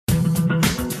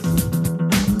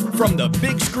From the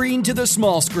big screen to the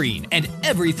small screen and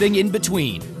everything in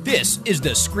between, this is the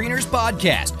Screeners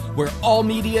Podcast, where all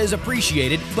media is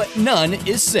appreciated, but none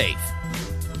is safe.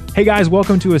 Hey guys,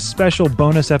 welcome to a special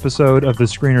bonus episode of the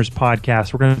Screeners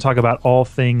Podcast. We're going to talk about all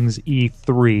things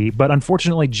E3, but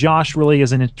unfortunately Josh really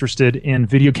isn't interested in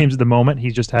video games at the moment.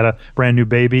 He's just had a brand new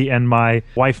baby, and my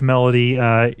wife Melody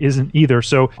isn't either.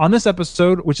 So on this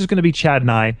episode, which is going to be Chad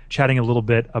and I chatting a little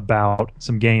bit about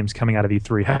some games coming out of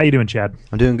E3. How you doing, Chad?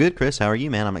 I'm doing good, Chris. How are you,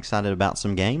 man? I'm excited about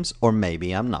some games, or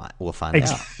maybe I'm not. We'll find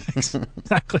out.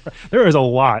 Exactly. There is a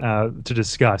lot to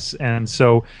discuss, and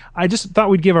so I just thought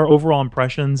we'd give our overall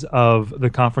impressions of the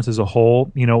conference as a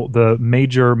whole. You know, the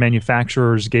major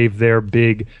manufacturers gave their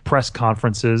big press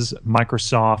conferences,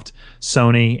 Microsoft,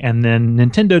 Sony, and then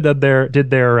Nintendo did their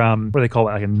what do they call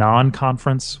it, like a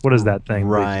non-conference? What is that thing?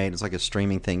 Right, it's like a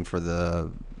streaming thing for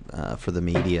the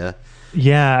media.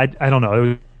 Yeah, I don't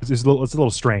know. It's a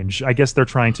little strange. I guess they're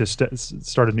trying to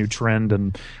start a new trend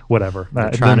and whatever.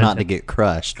 They're trying not to get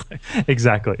crushed.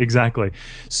 Exactly.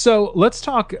 So let's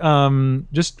talk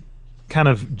just kind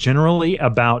of generally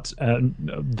about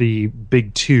the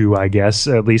big two, I guess,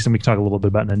 at least, and we can talk a little bit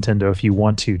about Nintendo if you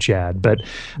want to, Chad. But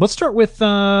let's start with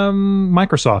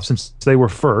Microsoft, since they were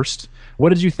first. What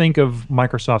did you think of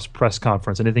Microsoft's press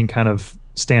conference? Anything kind of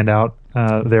stand out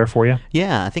there for you?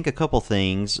 Yeah, I think a couple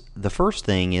things. The first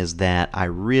thing is that I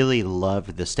really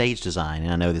loved the stage design,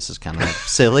 and I know this is kind of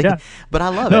silly, Yeah. but I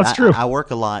love No, it. it's true. I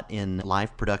work a lot in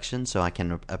live production, so I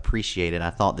can appreciate it. I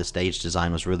thought the stage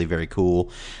design was really very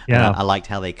cool. Yeah. I liked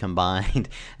how they combined,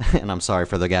 and I'm sorry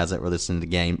for the guys that were listening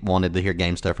to wanted to hear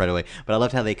game stuff right away, but I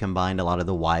loved how they combined a lot of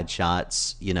the wide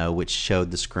shots, which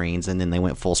showed the screens, and then they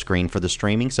went full screen for the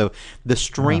streaming. So the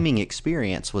streaming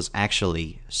experience was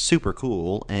actually super cool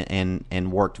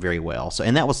and worked very well. So,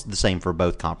 and that was the same for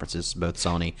both conferences, both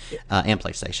Sony and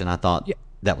PlayStation. I thought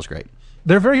that was great.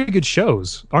 They're very good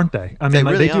shows, aren't they? I mean,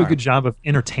 really they do a are. good job of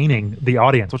entertaining the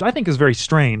audience, which I think is very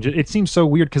strange. It seems so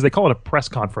weird because they call it a press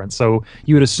conference. So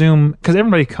you would assume, because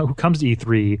everybody who comes to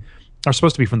E3 are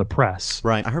supposed to be from the press.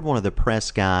 Right. I heard one of the press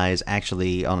guys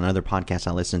actually on another podcast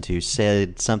I listened to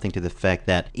said something to the effect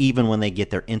that even when they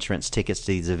get their entrance tickets to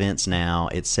these events now,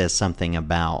 it says something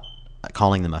about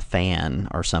calling them a fan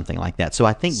or something like that. So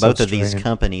I think both of these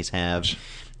companies have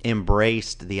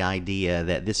embraced the idea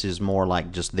that this is more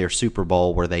like just their Super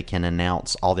Bowl where they can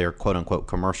announce all their quote-unquote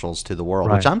commercials to the world,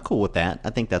 which I'm cool with that.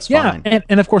 I think that's fine.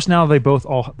 And of course now they both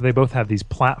have these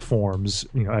platforms,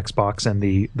 Xbox and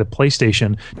the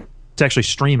PlayStation, to actually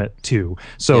stream it too,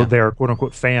 so their quote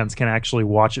unquote fans can actually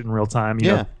watch it in real time.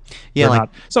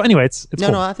 So anyway, it's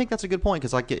cool. No, I think that's a good point,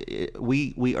 because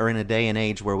we are in a day and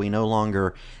age where we no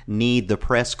longer need the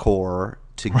press corps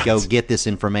to go get this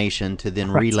information to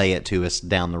then relay it to us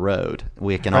down the road.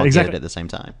 We can all get it at the same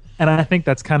time. And I think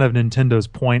that's kind of Nintendo's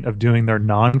point of doing their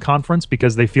non-conference,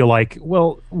 because they feel like,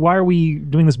 well, why are we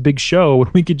doing this big show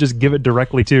when we could just give it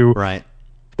directly to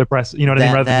the press? You know what I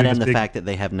mean? Rather that than and the fact that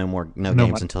they have no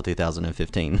games until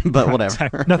 2015, but whatever.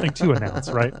 Exactly. Nothing to announce,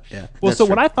 right? Yeah. Well, so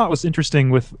what I thought was interesting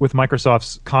with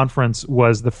Microsoft's conference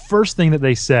was the first thing that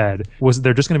they said was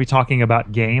they're just going to be talking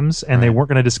about games, and they weren't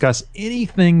going to discuss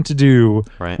anything to do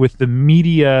with the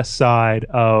media side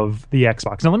of the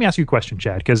Xbox. Now, let me ask you a question,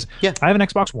 Chad, because I have an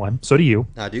Xbox One. So do you.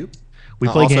 I do. We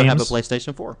play also games. have a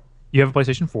PlayStation 4. You have a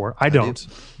PlayStation 4. I don't.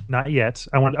 Not yet.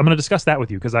 I'm going to discuss that with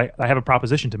you, because I have a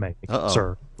proposition to make,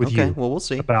 sir, with you. Well, we'll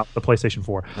see. About the PlayStation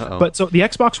 4. But so the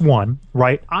Xbox One,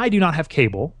 right? I do not have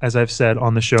cable, as I've said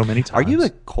on the show many times. Are you a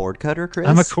cord cutter, Chris?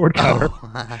 I'm a cord cutter.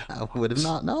 I would have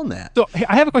not known that. So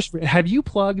I have a question for you. Have you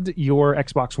plugged your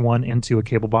Xbox One into a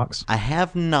cable box? I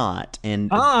have not,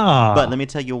 but let me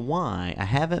tell you why. I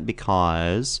haven't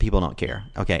because people don't care.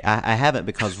 Okay, I haven't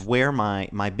because where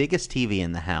my biggest TV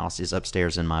in the house is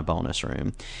upstairs in my bonus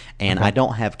room, and I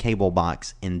don't have cable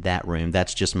box in that room.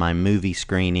 That's just my movie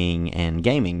screening and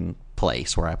gaming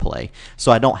place where I play.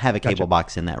 So I don't have a cable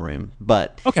box in that room.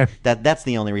 But that's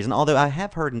the only reason. Although I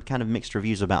have heard kind of mixed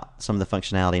reviews about some of the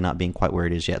functionality not being quite where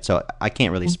it is yet. So I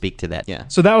can't really speak to that. Yeah.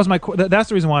 So that was that's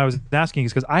the reason why I was asking,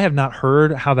 is because I have not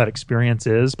heard how that experience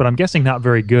is, but I'm guessing not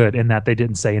very good in that they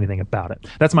didn't say anything about it.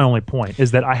 That's my only point,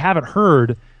 is that I haven't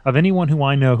heard of anyone who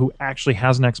I know who actually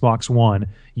has an Xbox One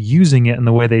using it in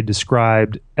the way they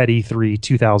described at E3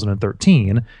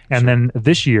 2013, and then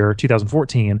this year,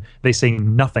 2014, they say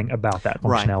nothing about that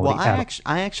functionality. Right. Well,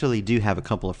 I actually do have a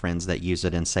couple of friends that use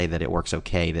it and say that it works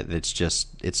okay, that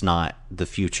it's not the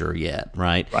future yet,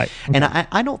 right? Right. And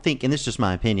I don't think, and this is just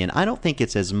my opinion, I don't think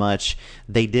it's as much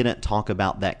they didn't talk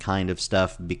about that kind of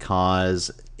stuff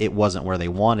because it wasn't where they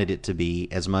wanted it to be,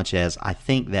 as much as I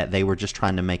think that they were just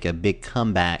trying to make a big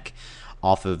comeback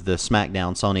off of the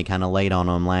smackdown Sony kind of laid on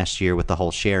them last year with the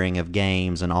whole sharing of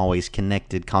games and always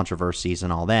connected controversies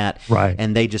and all that. Right.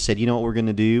 And they just said, you know what we're going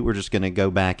to do? We're just going to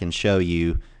go back and show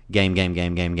you game.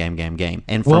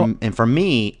 And for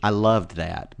me, I loved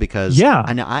that because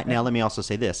now let me also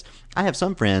say this. I have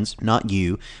some friends, not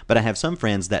you, but I have some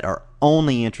friends that are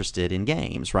only interested in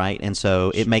games, right? And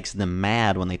so it makes them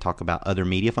mad when they talk about other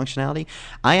media functionality.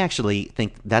 I actually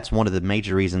think that's one of the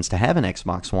major reasons to have an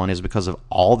Xbox One is because of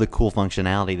all the cool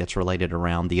functionality that's related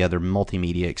around the other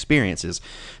multimedia experiences.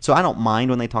 So I don't mind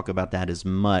when they talk about that as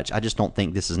much. I just don't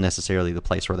think this is necessarily the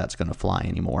place where that's going to fly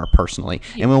anymore, personally.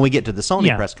 And when we get to the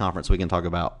Sony press conference, we can talk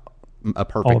about a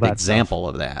perfect example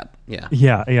of that.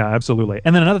 Yeah, absolutely.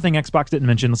 And then another thing Xbox didn't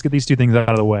mention, let's get these two things out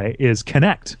of the way, is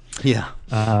Kinect.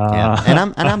 And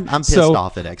I'm pissed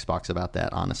off at Xbox about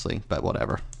that, honestly, but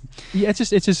whatever. Yeah, it's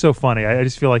just so funny. I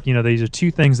just feel like, these are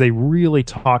two things they really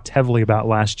talked heavily about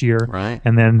last year. Right.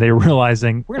 And then they're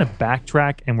realizing we're going to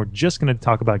backtrack and we're just going to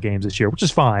talk about games this year, which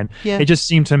is fine. Yeah. It just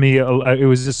seemed to me, it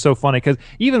was just so funny because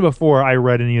even before I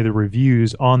read any of the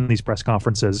reviews on these press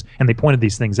conferences and they pointed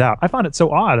these things out, I found it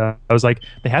so odd. I was like,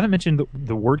 they haven't mentioned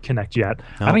the word Kinect yet.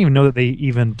 No. I don't even know that they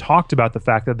even talked about the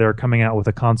fact that they're coming out with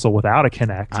a console without a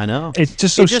Kinect. I know. It's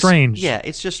just so strange. Yeah,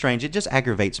 it's just strange. It just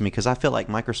aggravates me because I feel like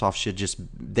Microsoft should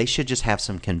just have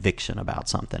some conviction about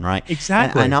something, right?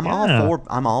 Exactly. And I'm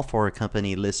all for a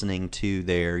company listening to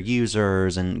their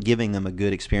users and giving them a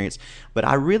good experience. But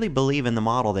I really believe in the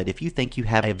model that if you think you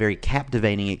have a very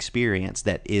captivating experience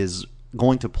that is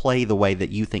going to play the way that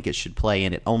you think it should play,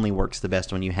 and it only works the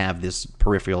best when you have this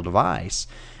peripheral device,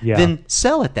 then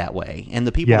sell it that way. And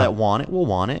the people that want it will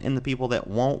want it, and the people that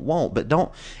won't. But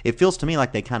it feels to me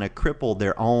like they kind of crippled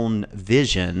their own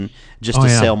vision just to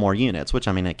sell more units, which,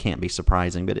 I mean, it can't be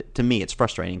surprising. But to me, it's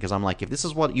frustrating because I'm like, if this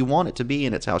is what you want it to be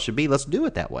and it's how it should be, let's do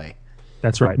it that way.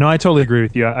 That's right. No, I totally agree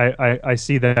with you. I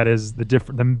see that as the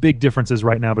big differences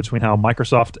right now between how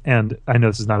Microsoft and, I know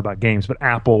this is not about games, but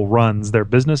Apple runs their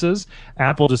businesses.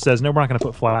 Apple just says, no, we're not going to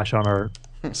put Flash on our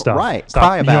stuff. Right. Stop.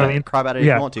 Cry about it. I mean? Cry about it if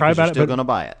you want to, because you're still going to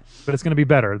buy it. But it's going to be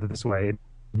better this way.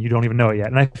 You don't even know it yet.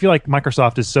 And I feel like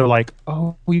Microsoft is so like,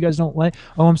 oh, you guys don't like,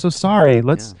 oh, I'm so sorry.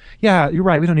 You're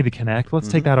right. We don't need to connect. Let's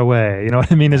take that away. You know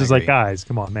what I mean? It's just like, guys,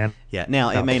 come on, man. Yeah. Now,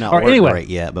 it may not work great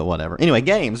yet, but whatever. Anyway,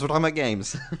 games. We're talking about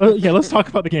games. Let's talk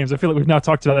about the games. I feel like we've now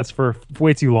talked about this for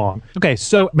way too long. Okay,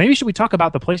 so maybe should we talk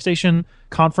about the PlayStation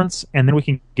conference and then we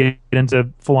can get into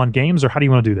full-on games, or how do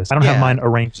you want to do this? I don't have mine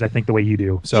arranged, I think, the way you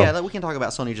do. So yeah, we can talk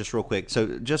about Sony just real quick.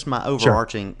 So just my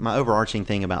overarching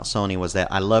thing about Sony was that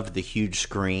I loved the huge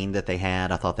screen that they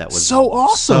had. I thought that was so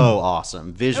awesome. So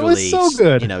awesome. Visually, it was so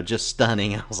good. Just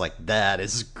stunning. I was like, that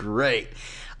is great.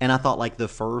 And I thought like the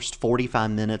first 45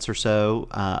 minutes or so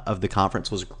of the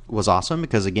conference was awesome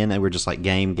because, again, they were just like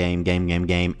game.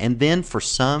 And then for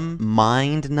some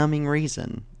mind-numbing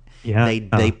reason,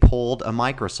 they pulled a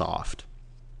Microsoft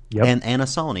and a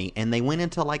Sony, and they went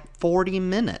into like 40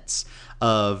 minutes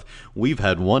of, we've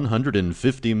had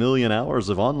 150 million hours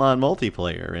of online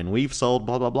multiplayer, and we've sold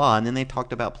blah, blah, blah. And then they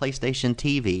talked about PlayStation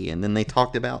TV, and then they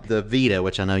talked about the Vita,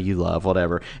 which I know you love,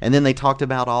 whatever. And then they talked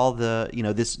about all the,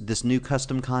 this new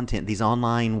custom content, these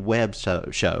online web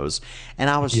shows. And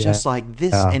I was just like,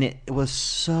 this, and it was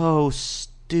so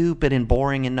stupid and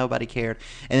boring, and nobody cared.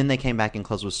 And then they came back and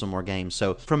closed with some more games.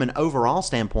 So from an overall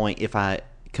standpoint, if I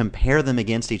compare them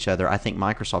against each other, I think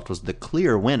Microsoft was the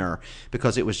clear winner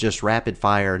because it was just rapid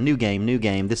fire, new game,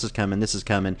 this is coming,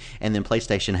 and then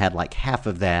PlayStation had like half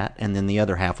of that, and then the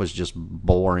other half was just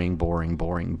boring.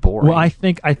 Well, I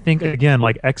think again,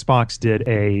 like Xbox did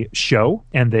a show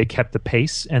and they kept the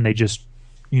pace, and they just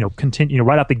continue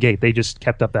right out the gate. They just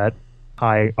kept up that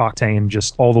high octane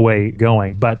just all the way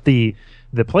going. But the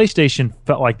PlayStation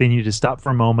felt like they needed to stop for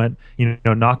a moment,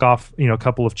 knock off, a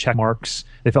couple of check marks.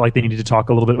 They felt like they needed to talk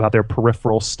a little bit about their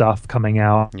peripheral stuff coming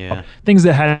out. Yeah. Things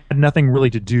that had nothing really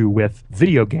to do with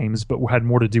video games, but had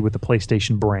more to do with the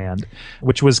PlayStation brand,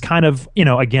 which was kind of,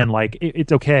 again, like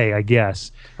it's okay, I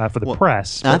guess, for the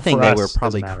press. I think they were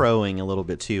probably crowing a little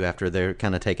bit too after they're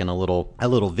kind of taking a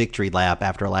little victory lap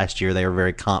after last year. They were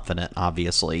very confident,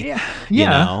 obviously.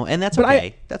 Yeah. And that's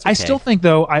okay. That's okay. I still think,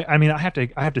 though, I mean, I have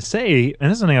to say, and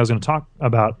this is something I was going to talk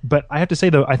about, but I have to say,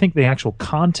 though, I think the actual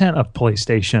content of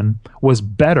PlayStation was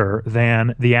better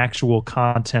than the actual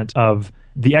content of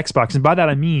the Xbox. And by that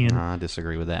I mean, I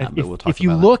disagree with that, but we'll talk about if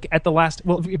you look at the last,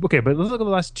 but let's look at the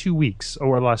last 2 weeks,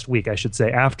 or last week, I should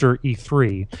say, after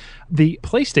E3, the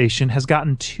PlayStation has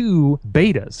gotten 2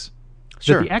 betas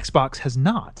that the Xbox has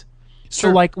not. So,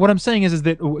 like, what I'm saying is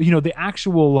that, the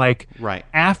actual, like,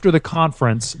 after the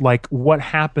conference, like, what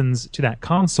happens to that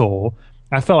console,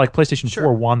 I felt like PlayStation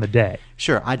 4 won the day.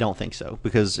 Sure, I don't think so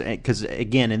because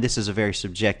again, and this is a very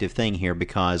subjective thing here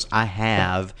because I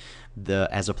have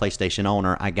as a PlayStation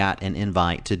owner, I got an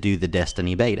invite to do the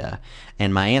Destiny beta,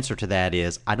 and my answer to that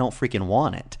is I don't freaking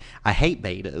want it. I hate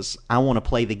betas. I want to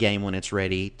play the game when it's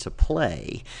ready to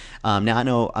play. Now I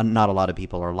know not a lot of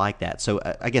people are like that, so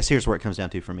I guess here's where it comes down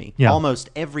to for me. Yeah. Almost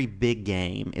every big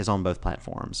game is on both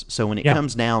platforms. So when it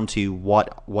comes down to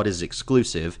what is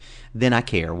exclusive, then I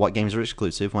care what games are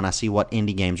exclusive. When I see what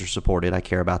indie games are supported, I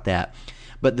care about that.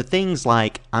 But the things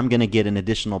like I'm going to get an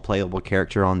additional playable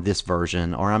character on this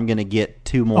version, or I'm going to get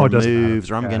 2 more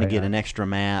moves, or I'm going to get an extra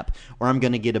map, or I'm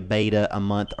going to get a beta a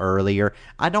month earlier,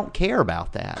 I don't care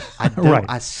about that. I don't.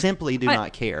 I simply do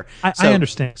not care. I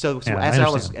understand. So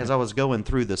as I was going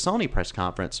through the Sony press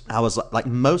conference, I was like,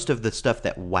 most of the stuff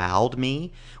that wowed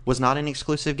me was not an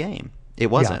exclusive game. It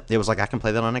wasn't. Yeah. It was like I can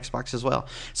play that on Xbox as well.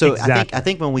 So exactly. I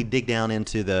think when we dig down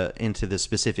into the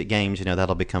specific games,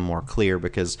 that'll become more clear.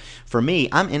 Because for me,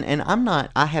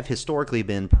 I have historically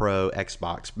been pro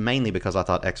Xbox mainly because I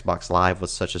thought Xbox Live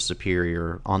was such a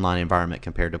superior online environment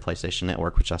compared to PlayStation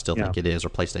Network, which I still think it is, or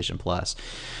PlayStation Plus.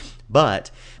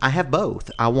 But I have both.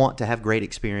 I want to have great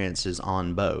experiences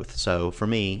on both. So for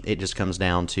me, it just comes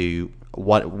down to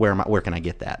where can I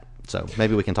get that. So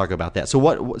maybe we can talk about that. So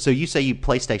you say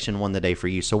PlayStation won the day for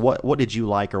you. So what did you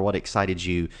like, or what excited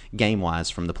you game-wise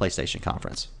from the PlayStation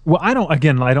conference? Well, I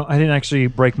didn't actually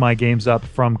break my games up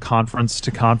from conference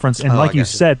to conference, and like you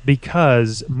said,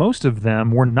 because most of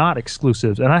them were not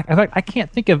exclusives. And in fact, I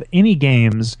can't think of any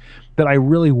games that I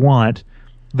really want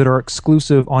that are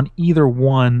exclusive on either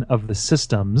one of the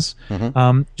systems.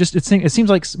 Mm-hmm. It seems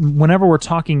like whenever we're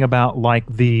talking about like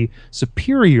the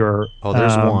superior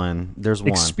there's one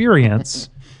experience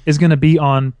is going to be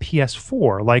on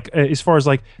PS4. Like as far as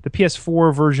like the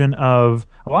PS4 version of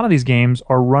a lot of these games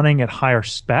are running at higher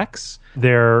specs.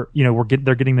 They're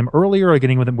getting them earlier, or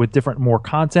getting them with more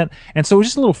content, and so it was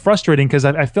just a little frustrating because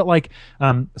I felt like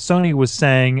Sony was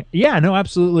saying, yeah, no,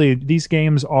 absolutely, these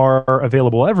games are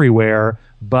available everywhere,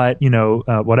 but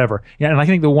whatever. Yeah, and I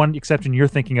think the one exception you're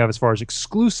thinking of as far as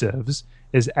exclusives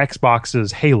is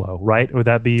Xbox's Halo, right? Is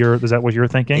that what you're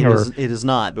thinking? It is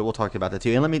not, but we'll talk about that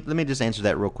too. And let me just answer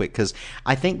that real quick, because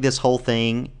I think this whole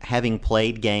thing, having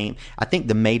played game, I think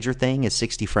the major thing is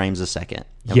 60 frames a second.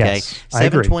 Okay, yes,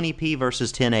 720p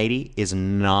versus 1080 is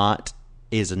not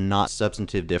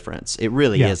substantive difference. It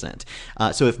really isn't.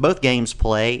 So if both games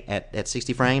play at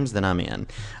 60 frames, then I'm in.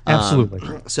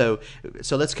 Absolutely. So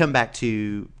let's come back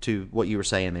to what you were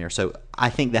saying there. So I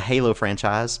think the Halo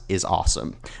franchise is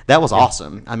awesome. That was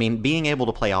awesome. I mean, being able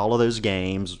to play all of those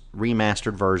games,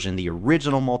 remastered version, the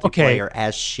original multiplayer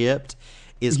as shipped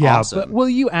is awesome. But will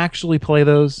you actually play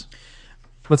those?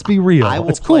 Let's be real.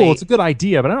 It's cool. It's a good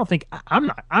idea, but I don't think I'm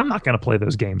not going to play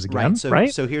those games again.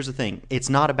 Right. So here's the thing. It's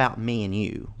not about me and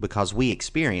you, because we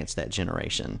experienced that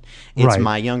generation. It's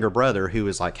my younger brother who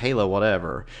is like, Halo,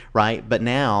 whatever, right? But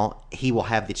now he will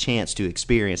have the chance to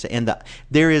experience it. And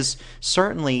there is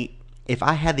certainly, if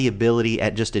I had the ability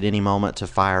at any moment to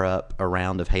fire up a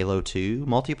round of Halo 2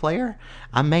 multiplayer,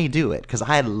 I may do it, because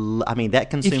that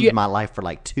consumed my life for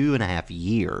like 2.5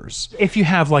 years. If you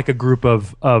have like a group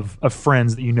of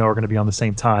friends that are going to be on the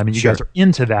same time, and you guys are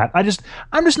into that,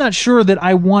 I'm just not sure that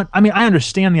I want. I mean, I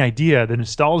understand the idea, the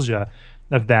nostalgia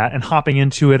of that, and hopping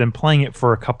into it and playing it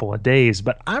for a couple of days,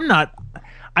 but I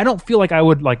don't feel like I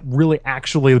would like really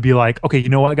actually be like, okay, you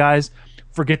know what, guys?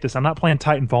 Forget this. I'm not playing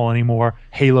Titanfall anymore.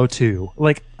 Halo 2.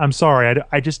 Like, I'm sorry.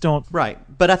 I just don't. Right.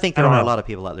 But I think there are a lot of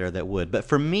people out there that would. But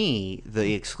for me,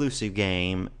 the exclusive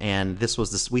game, and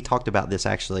we talked about this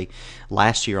actually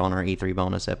last year on our E3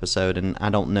 bonus episode, and I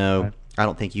don't know. Right. I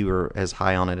don't think you were as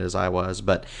high on it as I was,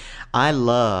 but I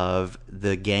love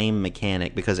the game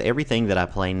mechanic, because everything that I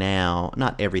play now,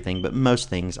 not everything, but most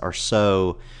things are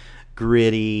so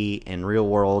gritty and real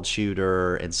world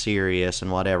shooter and serious and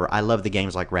whatever. I love the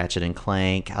games like Ratchet and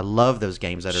Clank. I love those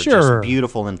games that are just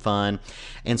beautiful and fun.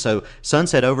 And so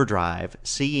Sunset Overdrive,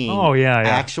 seeing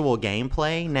actual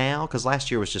gameplay now, because last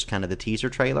year was just kind of the teaser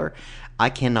trailer, I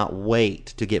cannot wait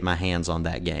to get my hands on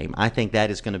that game. I think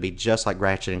that is going to be just like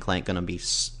Ratchet and Clank, going to be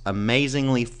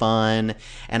amazingly fun.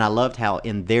 And I loved how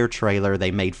in their trailer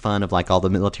they made fun of like all the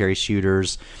military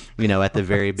shooters, at the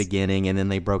very beginning, and then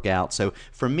they broke out. So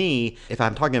for me, if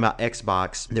I'm talking about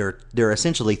Xbox, there are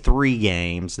essentially 3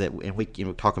 games that, and we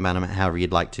can talk about them however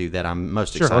you'd like to, that I'm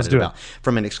most excited about.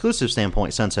 From an exclusive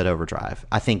standpoint, Sunset Overdrive.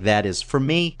 I think that is, for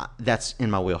me, that's in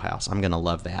my wheelhouse. I'm going to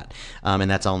love that. And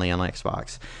that's only on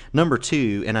Xbox. Number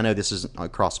 2, and I know this is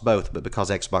across both, but because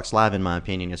Xbox Live, in my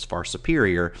opinion, is far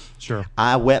superior,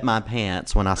 I wet my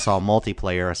pants when I saw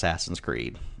multiplayer Assassin's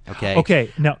Creed. Okay.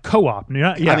 Okay. Now co-op.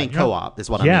 I mean co-op is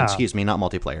what I mean. Excuse me, not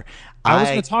multiplayer. I was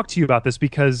going to talk to you about this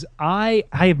because I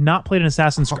have not played an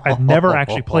Assassin's Creed. I've never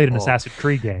actually played an Assassin's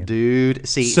Creed game. Dude,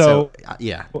 see, so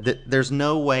yeah, there's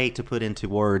no way to put into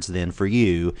words then for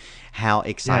you how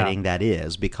exciting that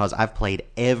is, because I've played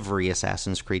every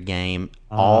Assassin's Creed game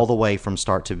all the way from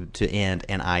start to end,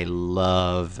 and I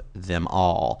love them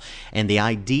all. And the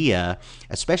idea,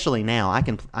 especially now,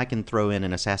 I can throw in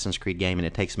an Assassin's Creed game and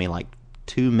it takes me like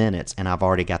 2 minutes and I've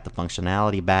already got the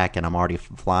functionality back, and I'm already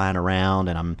flying around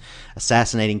and I'm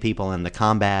assassinating people in the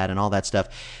combat and all that stuff.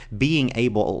 Being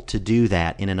able to do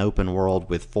that in an open world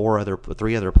with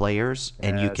 3 other players,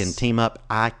 and you can team up,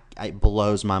 it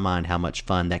blows my mind how much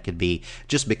fun that could be,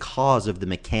 just because of the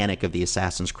mechanic of the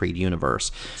Assassin's Creed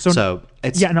universe. So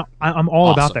it's I'm all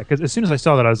awesome about that, because as soon as I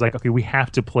saw that, I was like, okay, we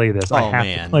have to play this. I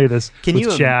have to play this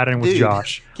with Chad and with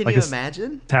Josh. Can you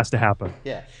imagine? It has to happen.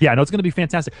 Yeah, no, it's going to be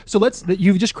fantastic. So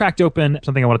you've just cracked open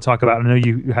something I want to talk about. I know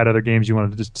you had other games you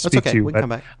wanted to just speak to. We can come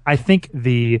back. I think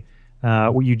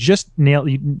what you just nailed,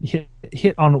 you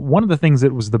hit on one of the things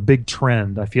that was the big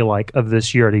trend, I feel like, of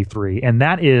this year at E3, and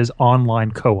that is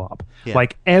online co-op. Yeah.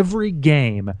 Like every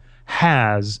game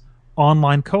has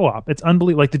online co-op. It's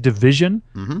unbelievable. Like The Division,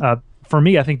 for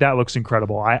me, I think that looks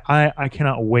incredible. I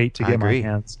cannot wait to get my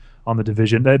hands on The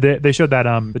Division. They showed that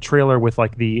the trailer with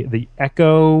like the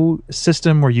Echo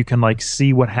system, where you can like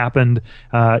see what happened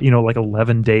like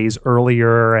 11 days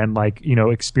earlier, and like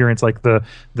experience like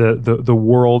the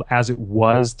world as it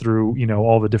was through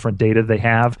all the different data they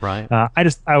have. Right.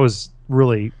 I was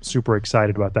really super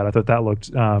excited about that. I thought that looked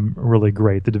really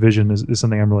great. The Division is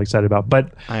something I'm really excited about.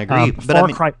 But I agree. Far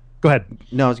Cry. Go ahead.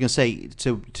 No, I was going to say,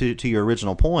 to your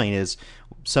original point, is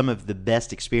some of the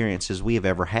best experiences we have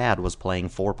ever had was playing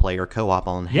 4-player co-op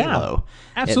on Halo.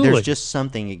 Absolutely. There's just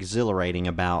something exhilarating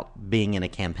about being in a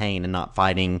campaign and not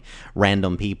fighting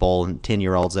random people and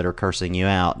 10-year-olds that are cursing you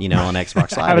out, on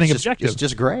Xbox Live. It's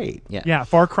just great. Yeah.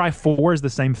 Far Cry 4 is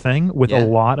the same thing, with a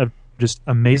lot of just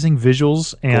amazing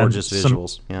visuals and gorgeous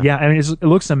visuals. I mean, it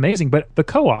looks amazing. But the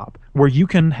co-op, where you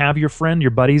can have your friend,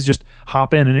 your buddies, just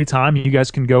hop in anytime. You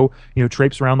guys can go,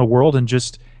 traipse around the world and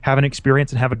just have an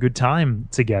experience and have a good time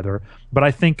together. But I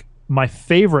think my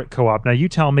favorite co-op, now you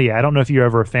tell me, I don't know if you're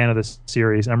ever a fan of this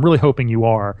series, and I'm really hoping you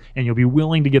are, and you'll be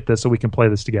willing to get this so we can play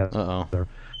this together. Uh-oh.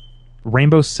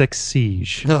 Rainbow Six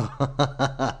Siege.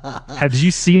 Did you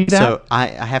see that? So I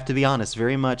have to be honest,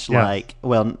 very much like,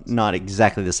 well, not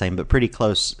exactly the same, but pretty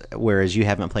close. Whereas you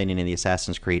haven't played any of the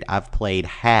Assassin's Creed, I've played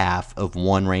half of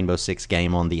one Rainbow Six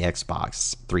game on the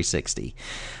Xbox 360.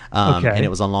 And it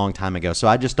was a long time ago. So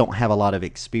I just don't have a lot of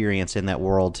experience in that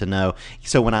world to know.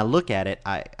 So when I look at it,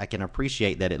 I can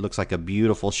appreciate that it looks like a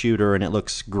beautiful shooter and it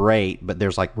looks great, but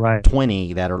there's like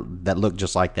 20 that look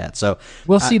just like that. So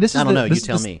I don't know. You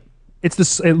tell me. It's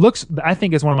this. It looks. I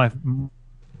think it's one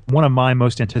of my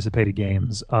most anticipated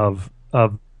games of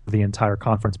the entire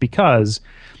conference, because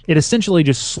it essentially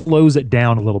just slows it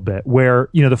down a little bit. Where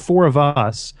the 4 of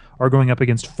us are going up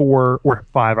against 4 or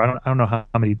 5. I don't know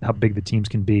how big the teams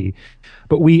can be,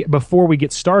 but before we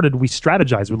get started, we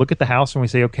strategize. We look at the house and we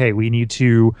say, okay, we're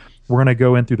going to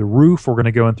go in through the roof, we're going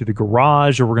to go in through the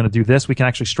garage, or we're going to do this. We can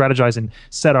actually strategize and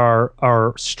set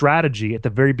our strategy at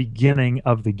the very beginning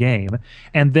of the game.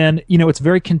 And then, it's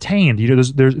very contained.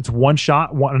 It's one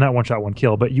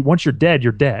kill, but once you're dead,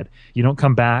 you're dead. You don't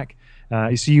come back.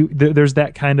 There's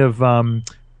that kind of,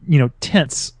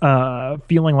 tense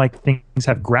feeling like things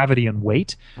have gravity and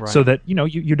weight, so that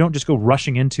you don't just go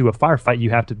rushing into a firefight. You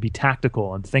have to be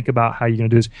tactical and think about how you're going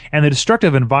to do this. And the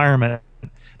destructive environment,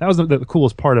 that was the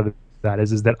coolest part of that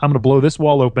is that I'm going to blow this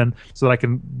wall open so that I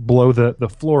can blow the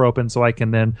floor open, so I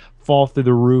can then fall through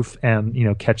the roof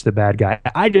and catch the bad guy.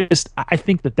 I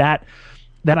think that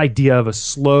idea of a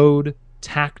slowed,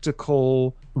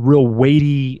 tactical, real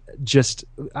weighty,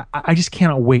 I just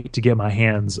cannot wait to get my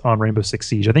hands on Rainbow Six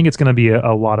Siege. I think it's going to be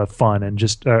a lot of fun and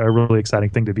just a really exciting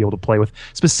thing to be able to play with,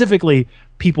 specifically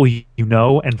people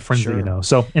and friends that you know.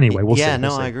 So anyway, we'll see.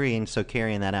 I agree. And so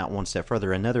carrying that out one step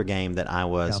further, another game that I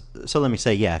was so let me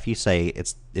say, if you say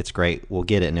it's great, we'll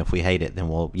get it, and if we hate it, then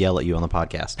we'll yell at you on the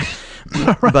podcast.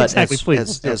 But exactly,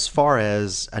 as far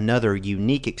as another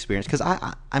unique experience, because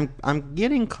I'm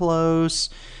getting close.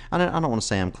 I don't want to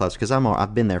say I'm close, because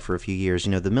I've been there for a few years.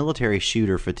 The military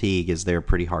shooter fatigue is there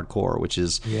pretty hardcore, which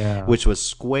was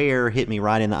Square hit me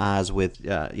right in the eyes with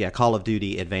Call of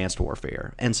Duty Advanced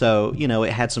Warfare. And so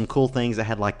it had some cool things. It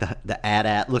had like the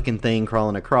AT-AT looking thing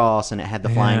crawling across, and it had the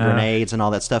flying grenades and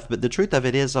all that stuff. But the truth of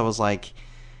it is, I was like,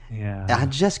 I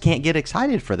just can't get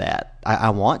excited for that. I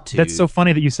want to. That's so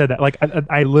funny that you said that. Like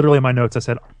I literally in my notes I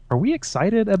said, are we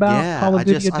excited about Call of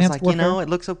Duty Advanced I was like, Warfare? it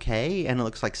looks okay, and it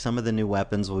looks like some of the new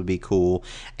weapons would be cool,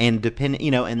 and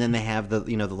and then they have the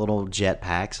the little jet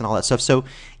packs and all that stuff. So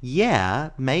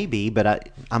yeah, maybe,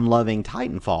 but I'm loving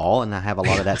Titanfall, and I have a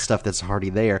lot of that stuff that's already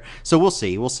there. So we'll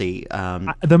see.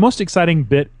 The most exciting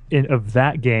bit of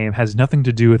that game has nothing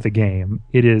to do with the game.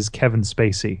 It is Kevin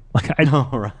Spacey. Like I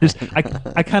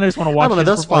kind of just want to watch. I don't know.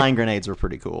 Those flying grenades were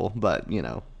pretty cool, but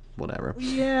whatever.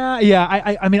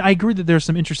 Yeah. I mean, I agree that there's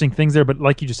some interesting things there, but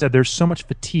like you just said, there's so much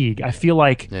fatigue. I feel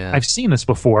like I've seen this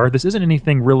before. This isn't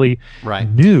anything really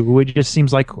new. It just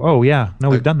seems like,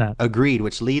 we've done that. Agreed,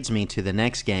 which leads me to the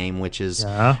next game, which is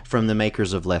from the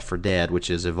makers of Left 4 Dead,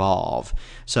 which is Evolve.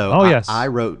 So I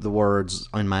wrote the words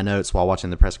in my notes while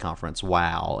watching the press conference,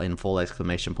 wow, in full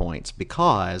exclamation points,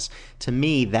 because to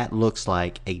me that looks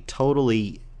like a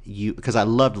totally... because I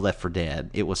loved Left 4 Dead.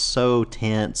 It was so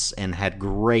tense and had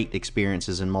great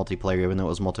experiences in multiplayer, even though it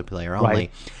was multiplayer only.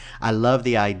 Right. I love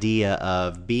the idea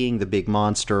of being the big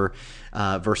monster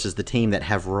versus the team that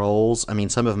have roles. I mean,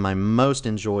 some of my most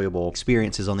enjoyable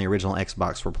experiences on the original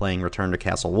Xbox were playing Return to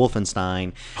Castle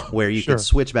Wolfenstein, where you could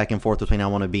switch back and forth between I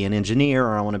want to be an engineer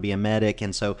or I want to be a medic.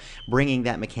 And so bringing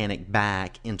that mechanic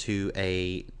back into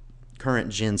a current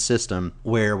gen system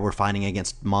where we're fighting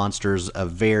against monsters of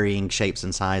varying shapes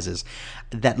and sizes,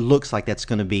 that looks like that's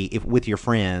going to be, if with your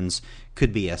friends,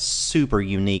 could be a super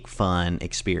unique, fun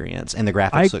experience, and the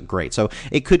graphics look great. So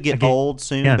it could get old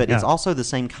soon, but it's also the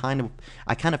same kind of...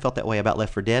 I kind of felt that way about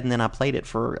Left 4 Dead, and then I played it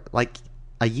for like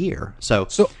a year.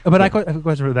 But I have a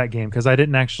question for that game, because I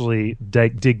didn't actually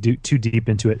dig too deep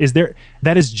into it.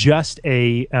 That is just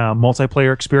a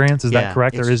multiplayer experience? Is that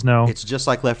correct? There is no... It's just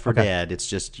like Left 4 Dead. It's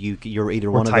just you're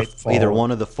either one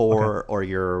of the four or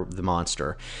you're the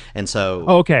monster. And so...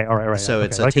 Oh, okay. All right. So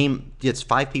it's a team... It's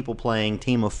 5 people playing,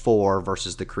 team of 4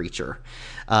 versus the creature.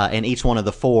 And each one of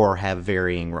the 4 have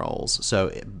varying roles.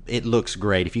 So it looks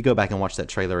great. If you go back and watch that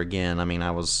trailer again, I mean, I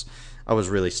was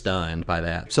really stunned by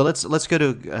that. So let's go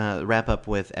to wrap up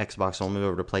with Xbox. We'll move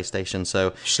over to PlayStation.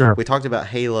 So we talked about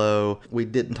Halo. We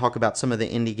didn't talk about some of the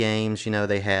indie games.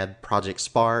 They had Project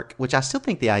Spark, which I still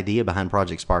think the idea behind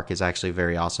Project Spark is actually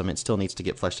very awesome. It still needs to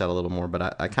get fleshed out a little more,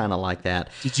 but I kind of like that.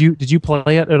 Did you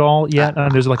play it at all yet?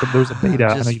 There's a beta.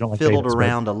 I know you don't like fiddled betas,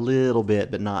 around a little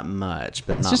bit, but not much.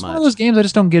 It's just one of those games I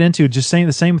just don't get into. Just saying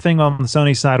the same thing on the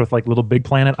Sony side with like Little Big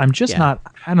Planet. I'm just not.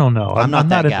 I don't know. I'm not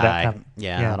that into guy. That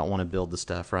kind of, I don't want to build the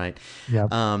stuff, right? Yeah.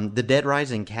 The Dead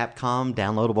Rising Capcom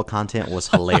downloadable content was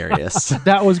hilarious.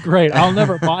 That was great. I'll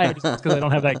never buy it just because I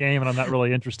don't have that game and I'm not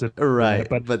really interested. Right.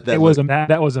 But that was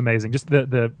amazing. Just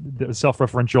the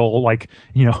self-referential,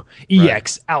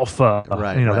 EX Alpha.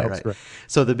 Right. That was great.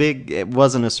 So it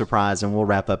wasn't a surprise, and we'll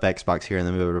wrap up Xbox here and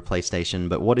then move over to PlayStation.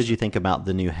 But what did you think about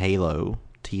the new Halo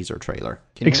teaser trailer?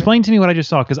 Explain to me what I just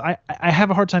saw, because I have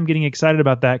a hard time getting excited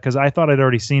about that, because I thought I'd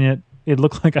already seen it. It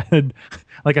looked like I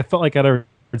felt like I'd already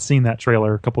seen that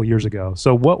trailer a couple years ago.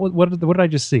 So what did I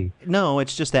just see? No,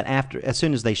 it's just that as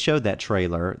soon as they showed that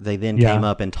trailer, they then came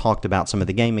up and talked about some of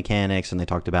the game mechanics, and they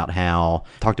talked about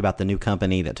the new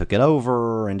company that took it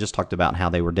over, and just talked about how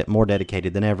they were more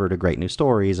dedicated than ever to great new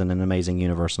stories and an amazing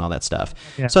universe and all that stuff.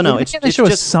 Yeah. So no, it's show just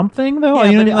us something though.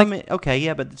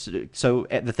 So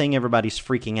the thing everybody's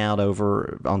freaking out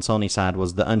over on Sony's side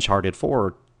was the Uncharted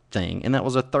 4 thing, and that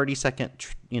was a 30-second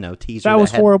teaser. That was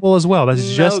horrible as well.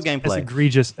 That's just gameplay.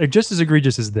 Just as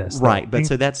egregious as this. Right, but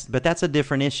that's a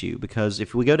different issue, because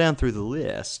if we go down through the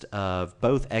list of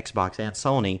both Xbox and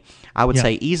Sony, I would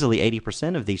say easily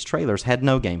 80% of these trailers had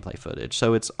no gameplay footage.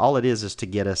 So all it is to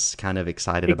get us kind of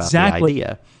excited about the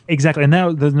idea. Exactly, and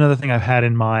now there's another thing I've had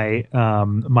in my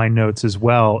my notes as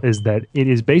well, is that it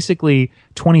is basically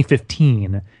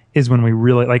 2015 is when we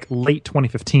really, late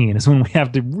 2015 is when we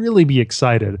have to really be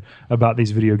excited about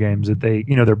these video games, that they,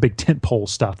 their big tentpole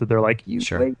stuff, that they're like,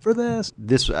 wait for this.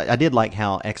 I did like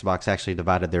how Xbox actually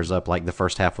divided theirs up. Like the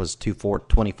first half was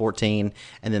 2014,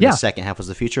 and then the second half was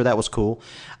the future. That was cool.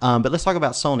 But let's talk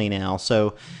about Sony now.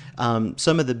 So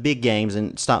some of the big games,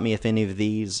 and stop me if any of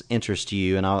these interest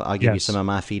you, and I'll give you some of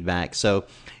my feedback. So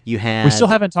we still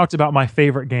haven't talked about my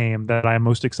favorite game that I'm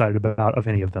most excited about of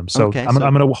any of them. So I'm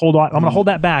going to hold on. I'm going to hold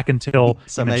that back until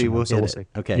so maybe we'll get it.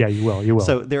 Okay. Yeah, you will.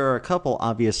 So there are a couple,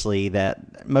 obviously,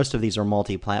 that most of these are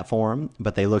multi-platform,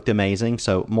 but they looked amazing.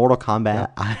 So Mortal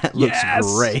Kombat looks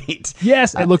great.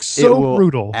 Yes, it looks so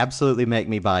brutal. Absolutely make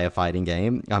me buy a fighting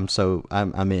game. I'm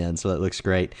in. So that looks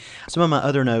great. Some of my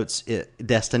other notes,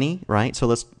 Destiny, right?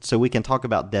 So we can talk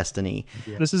about Destiny.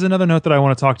 Yeah. This is another note that I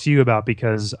want to talk to you about,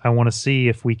 because I want to see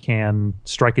if we can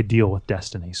strike a deal with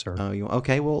Destiny, sir. Oh,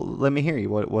 okay. Well, let me hear you.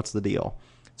 What's the deal?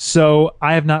 So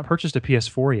I have not purchased a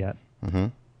PS4 yet,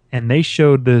 and they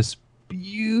showed this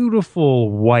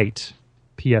beautiful white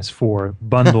PS4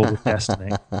 bundled with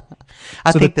Destiny.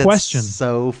 I think that's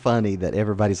so funny that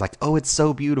everybody's like, "Oh, it's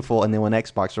so beautiful," and then when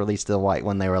Xbox released the white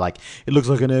one, they were like, "It looks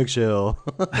like an eggshell."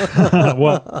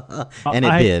 And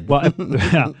it did. Well,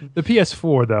 yeah, the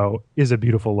PS4 though is a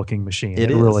beautiful looking machine.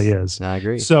 It really is. I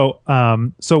agree. So,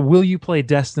 so will you play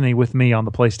Destiny with me on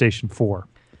the PlayStation 4?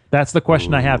 That's the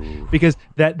question I have, because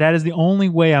that is the only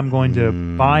way I'm going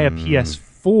to buy a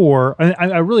PS4.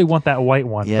 I really want that white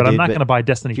one, but I'm not going to buy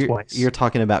Destiny twice. You're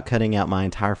talking about cutting out my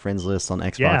entire friends list on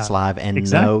Xbox Live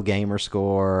and no gamer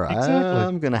score. Exactly.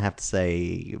 I'm going to have to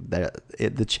say that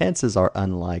the chances are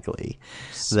unlikely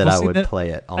that I would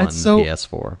play it on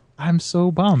PS4. I'm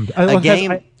so bummed. A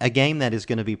game that is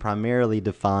going to be primarily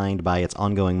defined by its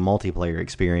ongoing multiplayer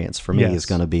experience for me is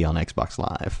going to be on Xbox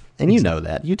Live, and you know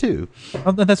that, you too.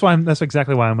 Well, that's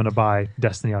exactly why I'm going to buy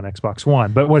Destiny on Xbox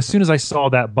One. But as soon as I saw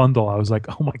that bundle, I was like,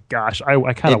 oh my gosh, I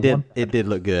kind of want that. It did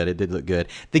look good. It did look good.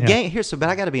 The game here, but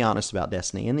I got to be honest about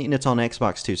Destiny, and it's on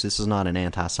Xbox too. So this is not an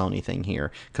anti-Sony thing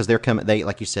here, because they're coming. They,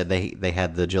 like you said, they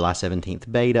had the July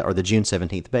 17th beta or the June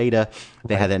 17th beta.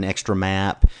 They had an extra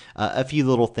map, a few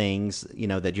little things,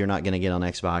 that you're not going to get on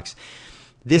Xbox.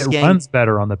 This game runs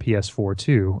better on the PS4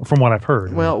 too, from what I've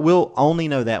heard. Well, we'll only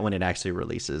know that when it actually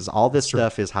releases. All this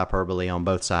stuff is hyperbole on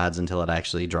both sides until it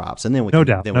actually drops, and then we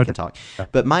can talk.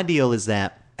 But my deal is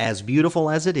that, as beautiful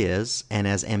as it is, and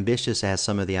as ambitious as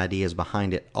some of the ideas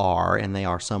behind it are, and they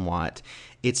are somewhat,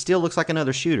 it still looks like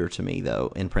another shooter to me,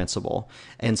 though, in principle.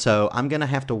 And so I'm going to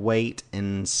have to wait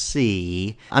and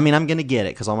see. I mean, I'm going to get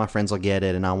it because all my friends will get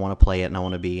it, and I want to play it, and I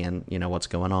want to be in, what's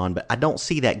going on. But I don't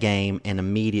see that game and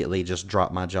immediately just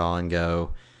drop my jaw and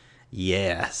go,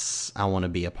 yes, I want to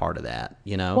be a part of that,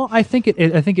 Well, I think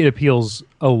it appeals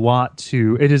a lot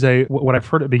to, it is what I've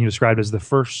heard it being described as the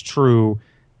first true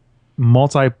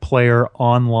multiplayer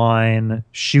online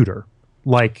shooter.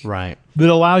 Right. That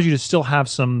allows you to still have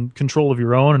some control of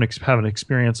your own and have an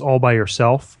experience all by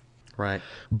yourself. Right.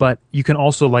 But you can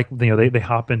also, they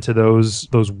hop into those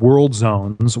world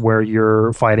zones where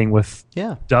you're fighting with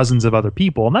dozens of other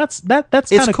people, and that's kind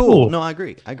of cool. No, I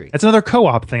agree. It's another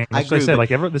co-op thing. I said,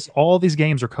 all these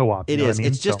games are co-op. It is.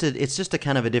 It's just a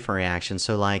kind of a different reaction.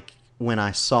 So when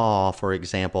I saw, for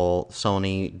example,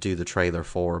 Sony do the trailer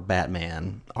for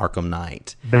Batman Arkham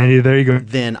Knight. There you go.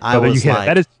 Then I was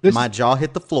like, my jaw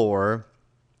hit the floor,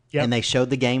 and they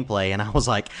showed the gameplay, and I was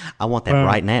like, I want that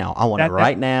right now. I want it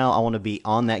right now. I want to be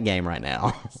on that game right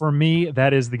now. For me,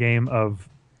 that is the game of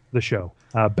the show.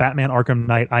 Batman Arkham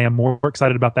Knight. I am more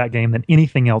excited about that game than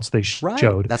anything else they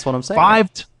showed. That's what I'm saying.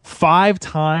 Five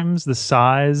times the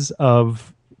size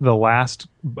of the last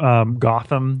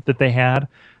Gotham that they had.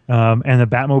 And the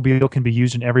Batmobile can be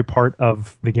used in every part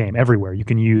of the game, everywhere. You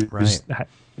can use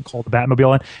call the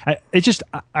Batmobile, and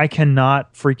I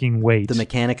cannot freaking wait. The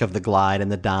mechanic of the glide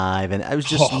and the dive, and it was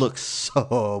just looks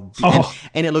so,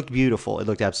 and it looked beautiful. It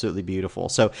looked absolutely beautiful.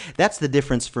 So that's the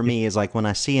difference for me, is when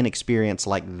I see an experience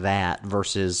like that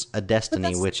versus a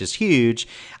Destiny, which is huge.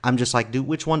 I'm just like,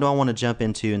 which one do I want to jump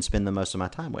into and spend the most of my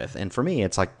time with? And for me,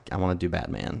 it's like, I want to do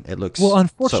Batman. It looks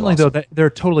unfortunately so awesome. though,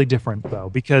 they're totally different though,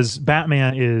 because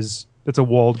Batman it's a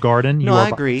walled garden. No, I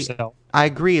agree. I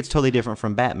agree it's totally different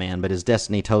from Batman, but is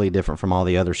Destiny totally different from all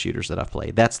the other shooters that I've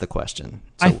played? That's the question.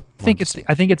 So, I think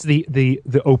it's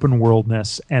the open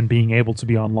worldness and being able to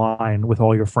be online with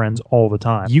all your friends all the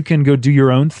time. You can go do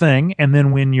your own thing, and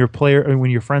then when your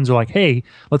friends are like, "Hey,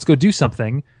 let's go do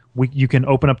something," you can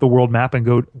open up the world map and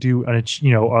go do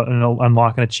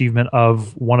unlock an achievement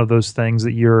of one of those things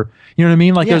that you're, you know what I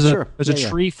mean? There's a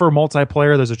tree for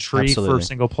multiplayer, there's a tree for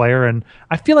single player, and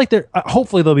I feel like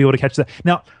hopefully they'll be able to catch that.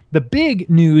 Now, the big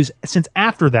news since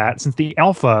the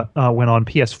alpha went on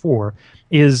PS4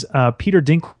 is Peter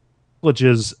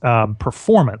Dinklage's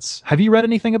performance. Have you read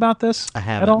anything about this? I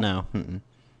haven't. At all? No. Mm-mm.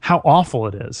 How awful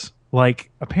it is!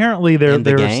 Apparently there's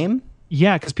the game.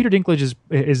 Yeah, because Peter Dinklage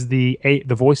is the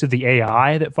voice of the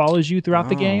AI that follows you throughout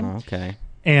the game. Okay.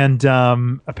 And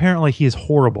apparently he is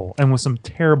horrible and with some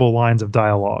terrible lines of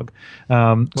dialogue.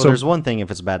 So there's one thing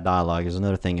if it's bad dialogue. There's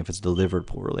another thing if it's delivered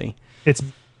poorly. It's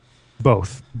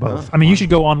both. I mean, you should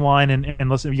go online and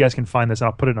listen. You guys can find this.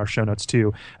 I'll put it in our show notes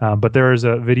too. But there is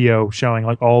a video showing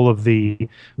all of the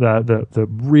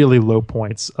really low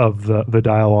points of the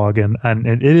dialogue, and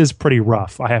it is pretty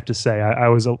rough. I have to say, I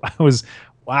was.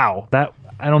 Wow,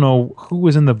 I don't know who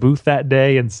was in the booth that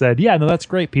day and said, "Yeah, no, that's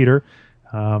great, Peter."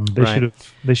 They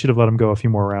should have let him go a few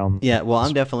more rounds. Yeah, well,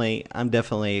 I'm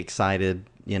definitely excited,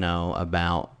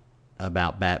 about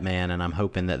about Batman, and I'm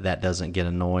hoping that doesn't get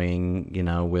annoying,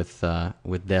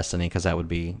 with Destiny, because that would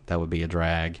be a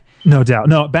drag. No doubt.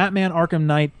 No, Batman Arkham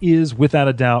Knight is without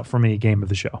a doubt for me game of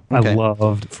the show. Okay. I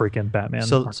loved freaking Batman.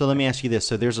 So let me ask you this.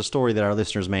 So there's a story that our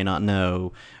listeners may not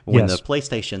know. When the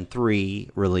PlayStation 3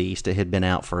 released, it had been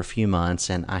out for a few months,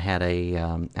 and I had a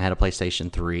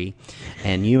PlayStation 3,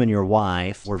 and you and your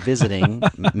wife were visiting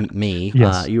me.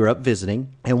 Yes. You were up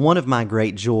visiting, and one of my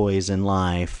great joys in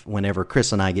life, whenever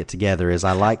Chris and I get together, is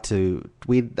I like to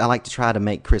try to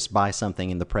make Chris buy something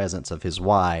in the presence of his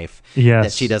wife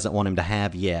that she doesn't want him to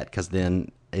have yet, because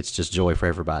then it's just joy for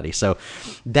everybody. So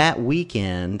that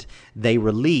weekend, they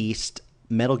released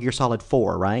Metal Gear Solid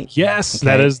 4, right? Yes, okay.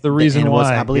 That is the reason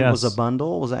why. I believe it was a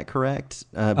bundle. Was that correct?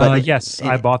 Yes,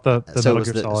 I bought the Metal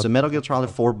Gear Solid. So Metal Gear Solid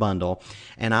 4 bundle.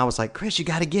 And I was like, Chris, you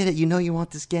got to get it. You know you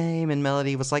want this game. And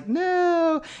Melody was like,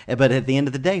 no. But at the end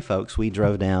of the day, folks, we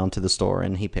drove down to the store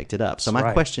and he picked it up. So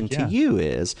my question to you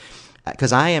is,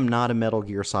 because I am not a Metal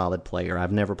Gear Solid player.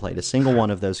 I've never played a single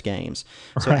one of those games.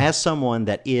 So as someone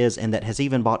that is, and that has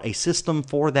even bought a system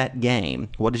for that game,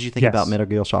 what did you think about Metal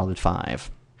Gear Solid 5?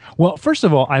 Well, first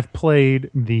of all, I've played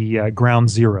the Ground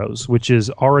Zeroes, which is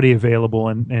already available,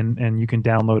 and you can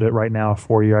download it right now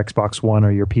for your Xbox One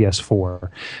or your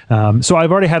PS4. So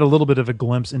I've already had a little bit of a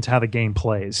glimpse into how the game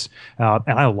plays, and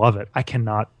I love it. I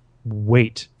cannot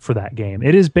wait for that game.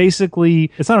 It is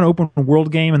basically, it's not an open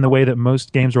world game in the way that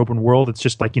most games are open world. It's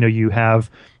just like, you have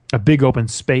a big open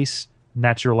space, and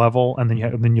that's your level, and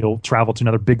then you'll travel to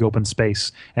another big open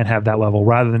space and have that level,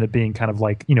 rather than it being kind of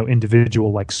like,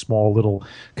 individual, like small little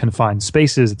confined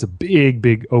spaces. It's a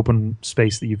big open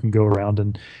space that you can go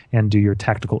around and do your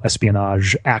tactical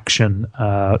espionage action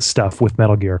stuff with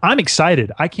Metal Gear. I'm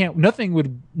excited. Nothing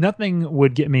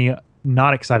would get me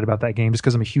not excited about that game, just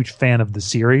because I'm a huge fan of the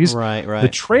series. Right. The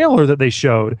trailer that they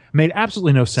showed made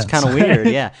absolutely no sense. It's kind of weird,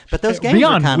 yeah. But those games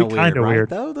are kind of weird, right?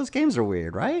 Though those games are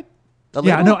weird, right?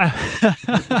 Yeah, no,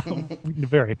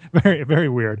 very, very, very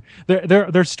weird.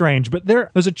 They're strange, but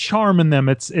there's a charm in them.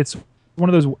 It's one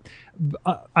of those.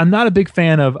 I'm not a big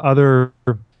fan of other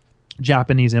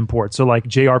Japanese imports, so like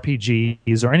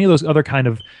JRPGs or any of those other kind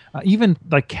of even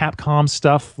like Capcom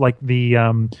stuff, like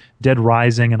the Dead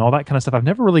Rising and all that kind of stuff. I've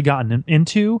never really gotten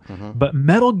into, but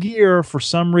Metal Gear for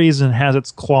some reason has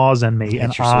its claws in me,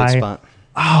 and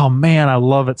oh man, I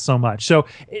love it so much. So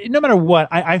no matter what,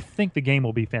 I think the game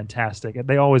will be fantastic.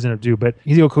 They always end up do, but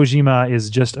Hideo Kojima is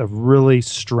just a really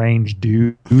strange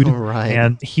dude, right?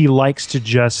 And he likes to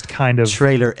just kind of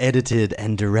trailer edited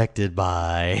and directed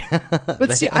by.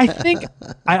 But see, I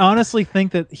honestly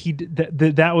think that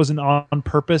that was an on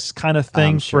purpose kind of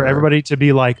thing for everybody to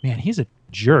be like, man, he's a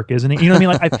jerk, isn't he? You know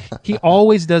what I mean? Like he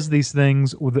always does these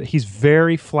things he's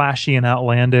very flashy and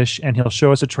outlandish, and he'll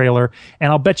show us a trailer,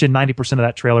 and I'll bet you 90% of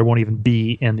that trailer won't even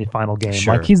be in the final game.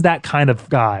 Sure. Like he's that kind of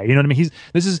guy. You know what I mean?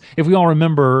 This is, if we all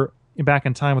remember back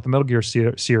in time with the Metal Gear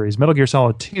series, Metal Gear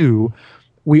Solid 2,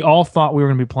 we all thought we were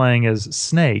going to be playing as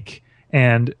Snake,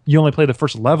 and you only play the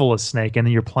first level as Snake, and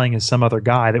then you're playing as some other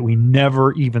guy that we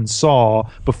never even saw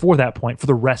before that point for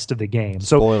the rest of the game.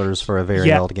 So spoilers for a very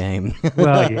old game.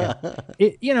 Well,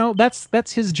 yeah,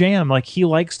 that's his jam. Like he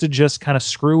likes to just kind of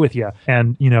screw with you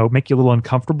and make you a little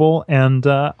uncomfortable. And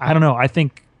I don't know. I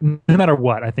think no matter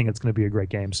what, I think it's going to be a great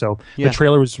game. So the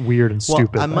trailer was weird and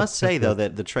stupid. I must say, though,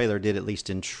 that the trailer did at least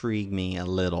intrigue me a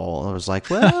little. I was like,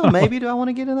 well, maybe do I want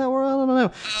to get in that world? I don't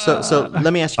know. So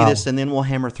let me ask you this, and then we'll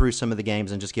hammer through some of the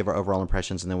games and just give our overall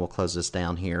impressions, and then we'll close this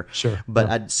down here. Sure.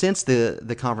 But since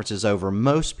the conference is over,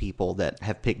 most people that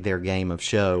have picked their game of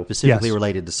show, specifically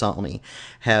related to Sony,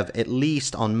 have at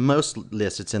least on most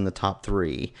lists, it's in the top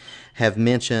 3, have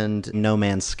mentioned No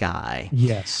Man's Sky.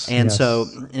 Yes. And so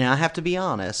I have to be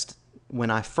honest, when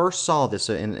I first saw this,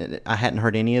 and I hadn't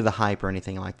heard any of the hype or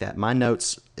anything like that, my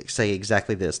notes say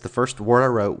exactly this. The first word I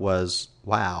wrote was,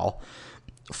 wow,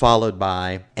 followed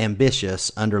by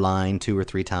ambitious, underlined 2 or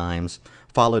 3 times,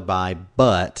 followed by,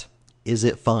 but is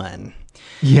it fun?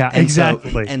 Yeah,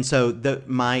 exactly. So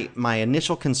my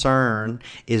initial concern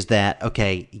is that,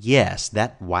 okay, yes,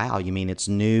 wow, you mean it's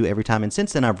new every time. And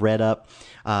since then I've read up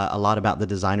a lot about the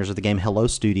designers of the game, Hello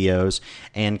Studios,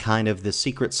 and kind of the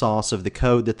secret sauce of the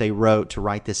code that they wrote to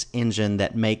write this engine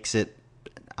that makes it,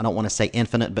 I don't want to say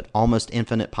infinite, but almost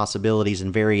infinite possibilities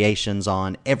and variations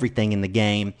on everything in the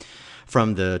game.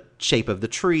 From the shape of the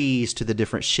trees to the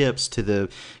different ships to the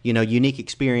unique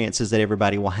experiences that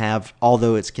everybody will have,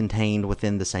 although it's contained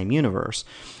within the same universe.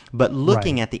 But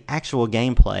looking at the actual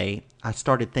gameplay, I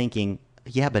started thinking,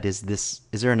 yeah, but is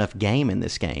there enough game in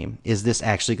this game? Is this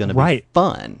actually going to be Right.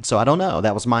 fun? So I don't know.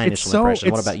 That was my initial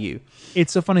impression. What about you?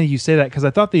 It's so funny you say that because I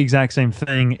thought the exact same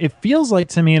thing. It feels like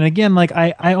to me, and again, like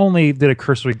I only did a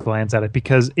cursory glance at it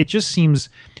because it just seems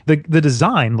the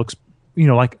design looks,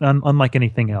 like unlike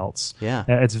anything else. Yeah.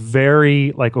 It's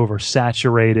very like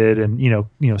oversaturated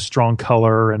and strong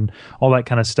color and all that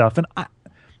kind of stuff. And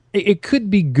it could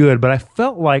be good, but I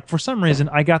felt like for some reason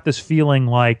I got this feeling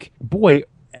like, boy,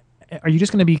 are you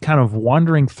just going to be kind of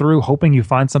wandering through hoping you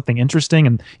find something interesting?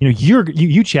 And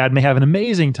you Chad may have an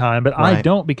amazing time, but Right. I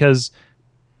don't, because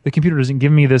the computer doesn't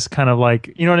give me this kind of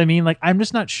like, you know what I mean? Like, I'm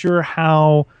just not sure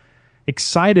how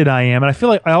excited I am. And I feel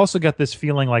like I also got this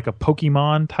feeling like a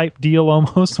Pokemon type deal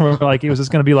almost, where like it was just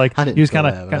going to be like, I didn't you just feel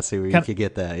kind that, but I see where you could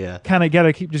get that. Yeah. of got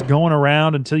to keep just going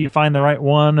around until you find the right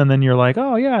one, and then you're like,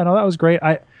 oh yeah, no, that was great.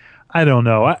 I don't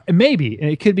know. Maybe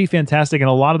it could be fantastic, and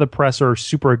a lot of the press are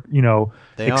super, They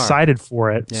are. excited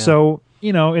for it. Yeah. So,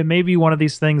 it may be one of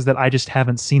these things that I just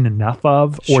haven't seen enough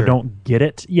of or Sure. don't get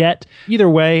it yet. Either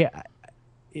way,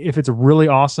 if it's really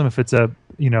awesome, if it's a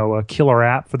killer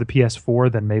app for the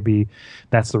PS4, then maybe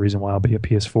that's the reason why I'll be a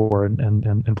PS4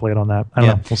 and play it on that. I don't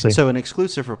know. We'll see. So an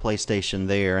exclusive for PlayStation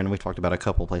there, and we've talked about a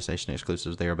couple PlayStation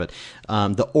exclusives there, but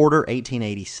the Order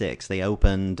 1886, they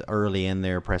opened early in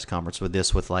their press conference with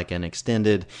this, with like an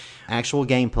extended actual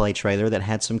gameplay trailer that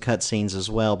had some cutscenes as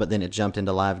well, but then it jumped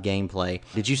into live gameplay.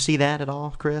 Did you see that at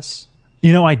all, Chris?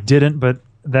 I didn't, but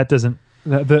that doesn't.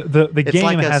 The It's game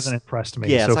like hasn't impressed me.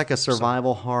 Yeah, so, it's like a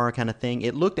survival horror kind of thing.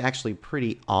 It looked actually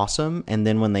pretty awesome, and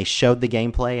then when they showed the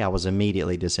gameplay, I was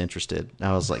immediately disinterested.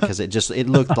 I was like, because it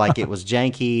looked like it was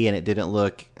janky, and it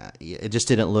just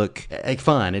didn't look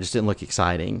fun. It just didn't look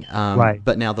exciting. Right.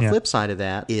 But now the Yeah. flip side of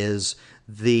that is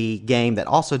the game that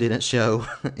also didn't show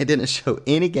it didn't show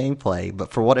any gameplay,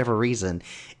 but for whatever reason,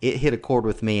 it hit a chord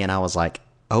with me, and I was like,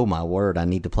 oh my word, I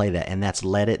need to play that. And that's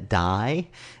Let It Die.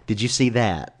 Did you see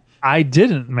that? I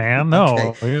didn't, man. No.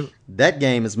 Okay. That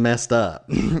game is messed up,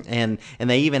 and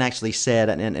they even actually said,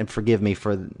 and forgive me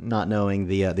for not knowing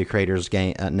the creator's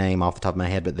name off the top of my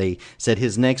head, but they said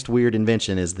his next weird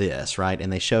invention is this, right?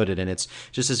 And they showed it, and it's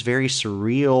just this very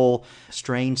surreal,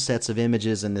 strange sets of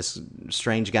images, and this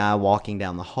strange guy walking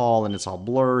down the hall, and it's all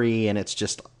blurry, and it's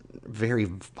just very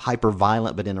hyper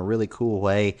violent, but in a really cool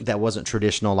way that wasn't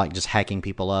traditional, like just hacking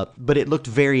people up. But it looked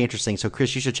very interesting. So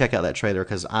Chris, you should check out that trailer,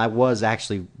 because I was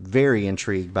actually very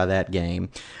intrigued by that game.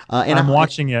 And I'm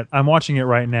watching it. I'm watching it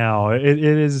right now.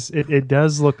 It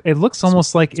does look. It looks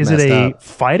almost like. Is it messed a up.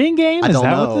 fighting game? I Is don't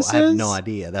that know. what this I have is? no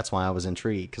idea. That's why I was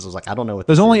intrigued, because I was like, I don't know what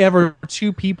There's this only is. ever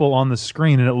 2 people on the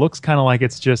screen, and it looks kind of like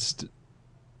it's just.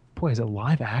 Boy, is it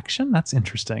live action? That's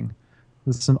interesting.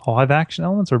 Is this some live action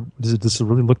elements, or does it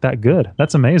really look that good?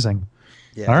 That's amazing.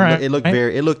 Yeah, All right. It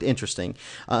looked interesting.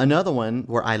 Another one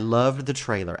where I loved the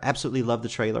trailer, absolutely loved the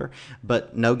trailer,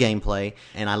 but no gameplay.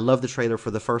 And I loved the trailer for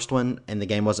the first one, and the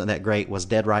game wasn't that great. Was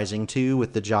Dead Rising 2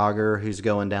 with the jogger who's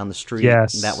going down the street?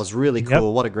 Yes. That was really Yep.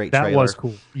 cool. What a great That trailer. was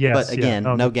cool. Yes, But yeah. again,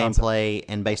 No, no good concept. gameplay,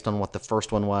 and based on what the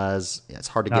first one was, it's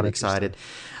hard to Not get excited.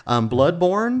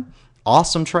 Bloodborne,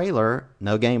 awesome trailer,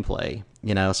 no gameplay.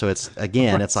 So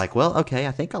it's like, well, okay,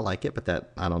 I think I like it, but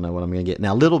that I don't know what I'm going to get.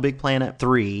 Now, Little Big Planet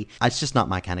 3, it's just not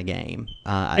my kind of game.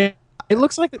 It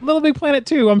looks like Little Big Planet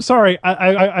 2. I'm sorry.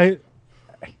 I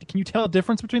can you tell a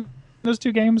difference between those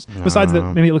 2 games? Besides that,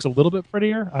 maybe it looks a little bit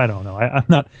prettier. I don't know. I'm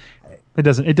not. It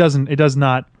does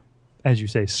not, as you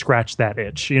say, scratch that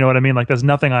itch. You know what I mean? Like, there's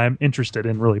nothing I'm interested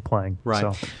in really playing. Right.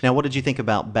 So. Now, what did you think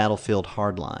about Battlefield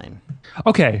Hardline?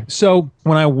 Okay, so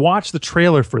when I watched the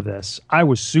trailer for this, I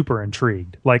was super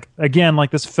intrigued. Like, again, like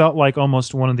this felt like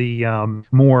almost one of the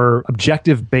more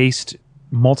objective-based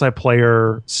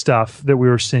multiplayer stuff that we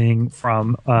were seeing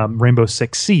from Rainbow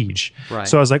Six Siege. Right.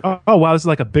 So I was like, oh wow, this is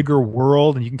like a bigger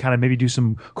world, and you can kind of maybe do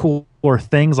some cooler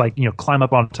things, like climb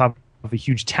up on top of a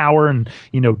huge tower and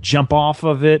jump off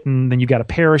of it, and then you got a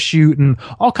parachute and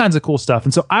all kinds of cool stuff.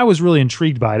 And so I was really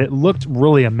intrigued by it. It looked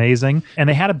really amazing, and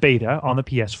they had a beta on the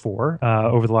PS4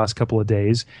 over the last couple of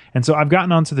days. And so I've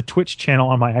gotten onto the Twitch channel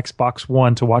on my Xbox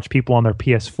One to watch people on their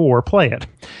PS4 play it.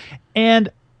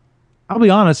 And I'll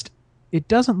be honest, it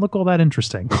doesn't look all that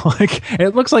interesting. Like,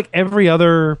 it looks like every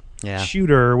other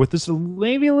shooter with this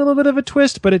maybe a little bit of a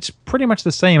twist, but it's pretty much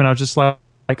the same. And I was just like,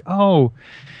 oh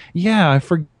yeah, I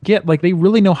forget. Like, they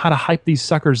really know how to hype these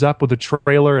suckers up with a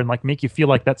trailer and like make you feel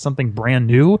like that's something brand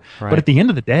new. Right. But at the end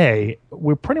of the day,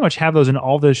 we pretty much have those in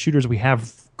all the shooters we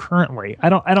have currently. I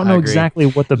don't know agree. exactly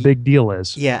what the big deal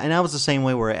is. Yeah, and I was the same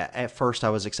way where at first I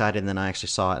was excited and then I actually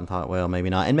saw it and thought, well, maybe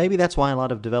not. And maybe that's why a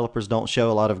lot of developers don't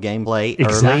show a lot of gameplay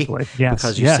early. Yes,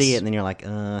 because you see it and then you're like,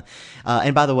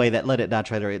 and by the way, that Let It Die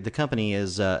trailer, the company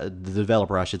is, the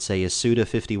developer, I should say, is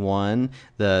Suda51,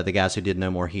 the guys who did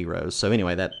No More Heroes. So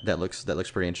anyway, that looks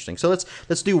pretty interesting. So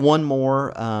let's do one more,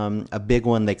 a big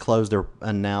one. They closed their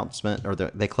announcement, or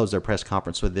they closed their press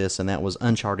conference with this, and that was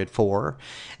Uncharted 4.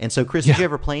 And so, Chris, did you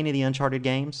ever play any of the Uncharted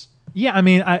games? Yeah, I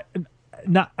mean, I've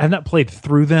not played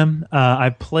through them.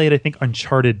 I've played, I think,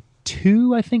 Uncharted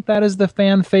 2. I think that is the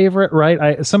fan favorite, right?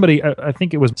 I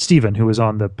think it was Steven who was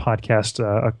on the podcast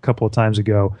a couple of times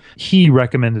ago. He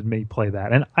recommended me play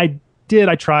that, and I did.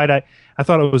 I tried. I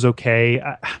thought it was okay.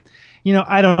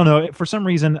 I don't know. For some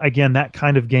reason, again, that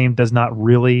kind of game does not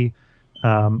really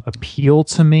appeal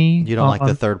to me. You don't like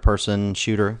the third-person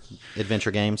shooter adventure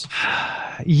games?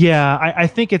 Yeah, I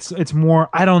think it's more.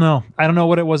 I don't know. I don't know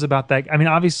what it was about that. I mean,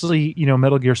 obviously,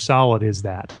 Metal Gear Solid is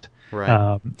that.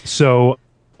 Right. So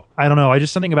I don't know. I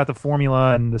just something about the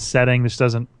formula and the setting just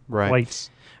doesn't quite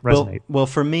resonate. Well,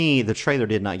 for me, the trailer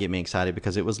did not get me excited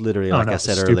because it was literally, like I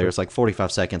said earlier, it's like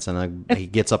 45 seconds and he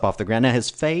gets up off the ground. Now, his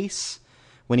face,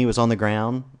 when he was on the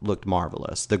ground, looked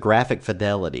marvelous. The graphic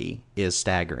fidelity is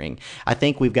staggering. I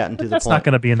think we've gotten to the point. That's not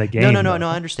going to be in the game. No,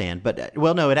 I understand. But,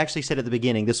 no, it actually said at the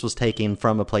beginning this was taken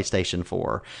from a PlayStation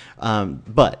 4.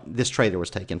 But this trailer was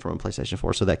taken from a PlayStation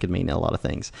 4, so that could mean a lot of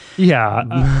things.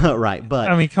 Yeah. Right. But,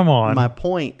 I mean, come on. My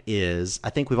point is, I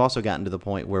think we've also gotten to the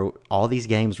point where all these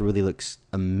games really look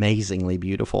amazingly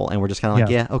beautiful, and we're just kind of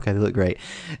like, okay, they look great.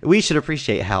 We should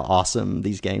appreciate how awesome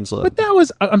these games look. But that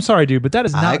was, I'm sorry, dude, but that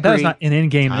is not an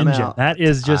in-game engine. That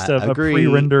is just a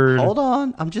pre-rendered. Hold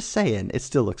on, I'm just saying, it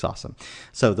still looks awesome.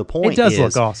 So the point is, it does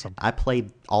look awesome. I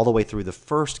played all the way through the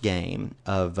first game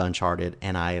of Uncharted,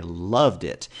 and I loved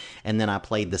it. And then I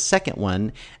played the second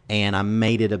one, and I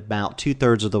made it about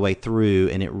 2/3 of the way through,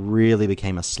 and it really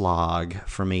became a slog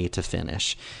for me to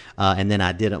finish. And then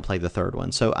I didn't play the third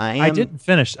one. So I didn't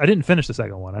finish the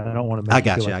second one. I don't want to. I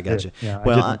got you. Yeah,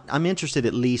 well, I'm interested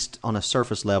at least on a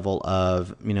surface level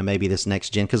of maybe this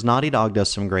next gen, because Naughty Dog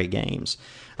does some great games.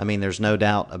 I mean, there's no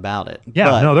doubt about it.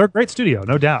 Yeah, no, they're a great studio,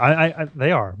 no doubt.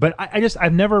 They are. But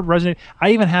I've never resonated.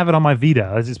 I even have it on my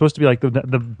Vita. It's supposed to be like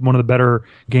the one of the better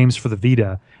games for the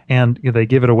Vita, and they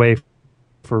give it away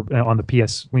for on the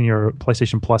PS. When you're a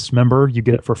PlayStation Plus member, you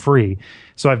get it for free.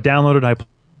 So I've downloaded. I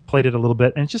played it a little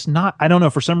bit, and it's just not. I don't know.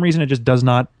 For some reason, it just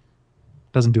doesn't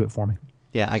do it for me.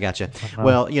 Yeah, I got you.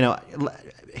 Well,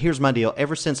 here's my deal.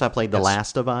 Ever since I played The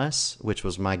Last of Us, which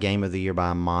was my game of the year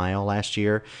by a mile last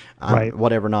year,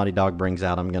 whatever Naughty Dog brings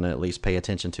out, I'm going to at least pay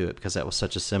attention to it because that was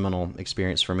such a seminal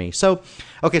experience for me. So,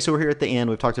 okay, so we're here at the end.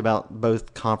 We've talked about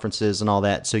both conferences and all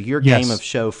that. So your game of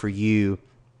show for you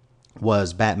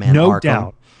was Batman Arkham. No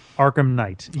doubt. Arkham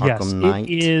Knight. Knight.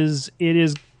 It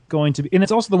is going to be, and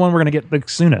it's also the one we're going to get the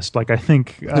soonest. Like I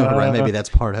think, right? Maybe that's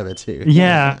part of it too.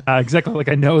 Yeah, exactly. Like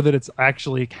I know that it's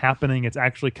actually happening. It's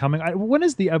actually coming. When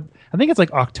is the? I think it's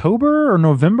like October or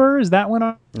November. Is that when?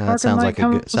 That sounds like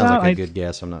a good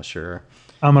guess. I'm not sure.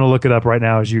 I'm going to look it up right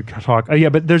now as you talk. Yeah,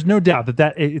 but there's no doubt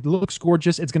that it looks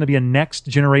gorgeous. It's going to be a next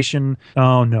generation.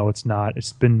 Oh no, it's not.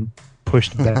 It's been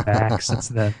pushed back since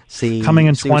then. Coming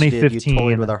in 2015. You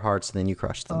toyed with our hearts, and then you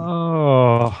crushed them.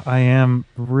 Oh, I am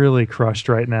really crushed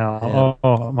right now.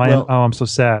 Yeah. I'm so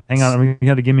sad. Hang on, you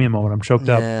have to give me a moment. I'm choked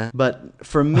up. But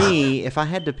for me, if I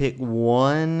had to pick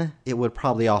one, it would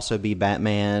probably also be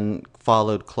Batman,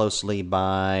 followed closely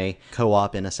by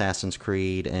co-op in Assassin's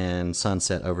Creed and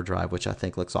Sunset Overdrive, which I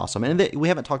think looks awesome. And we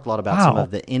haven't talked a lot about some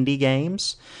of the indie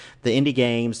games.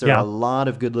 There are a lot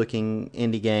of good-looking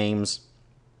indie games.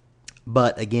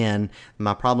 But again,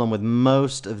 my problem with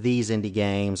most of these indie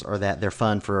games are that they're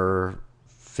fun for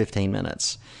 15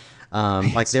 minutes.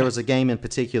 Like there was a game in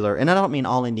particular, and I don't mean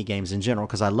all indie games in general,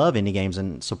 because I love indie games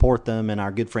and support them, and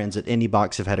our good friends at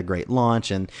IndieBox have had a great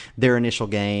launch, and their initial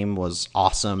game was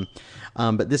awesome.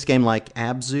 But this game, like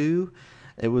Abzu,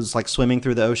 it was like swimming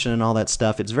through the ocean and all that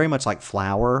stuff. It's very much like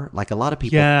Flower. Like a lot of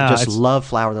people just love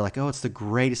Flower. They're like, oh, it's the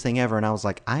greatest thing ever. And I was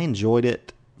like, I enjoyed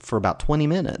it for about 20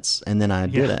 minutes, and then I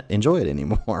didn't enjoy it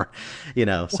anymore. So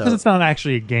because it's not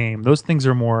actually a game. Those things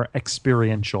are more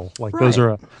experiential. Like those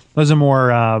are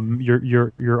more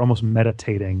you're almost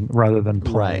meditating rather than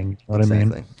playing. Right. You know what I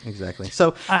mean? Exactly.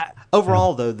 So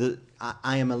overall, though,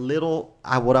 I am a little.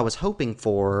 What I was hoping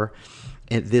for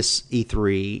at this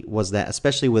E3 was that,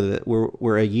 especially with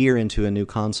we're a year into a new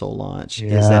console launch,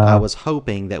 is that I was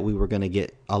hoping that we were going to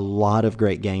get a lot of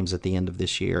great games at the end of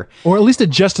this year, or at least a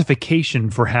justification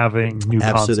for having new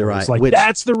Absolutely consoles. right. Like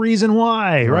that's the reason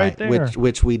why, right there.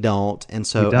 Which we don't, and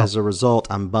so as a result,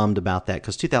 I'm bummed about that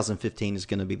because 2015 is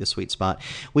going to be the sweet spot.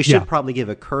 We should probably give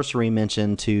a cursory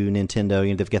mention to Nintendo.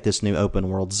 You know, they've got this new open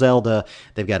world Zelda.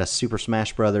 They've got a Super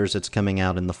Smash Brothers that's coming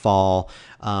out in the fall,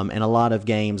 and a lot of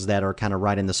games that are kind of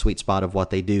right in the sweet spot of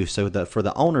what they do. So for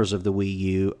the owners of the Wii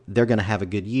U, they're going to have a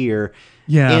good year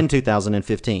in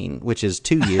 2015, which is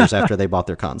 2 years after they bought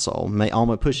their console,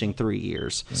 almost pushing 3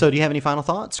 years. So do you have any final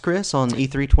thoughts, Chris, on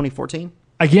E3 2014?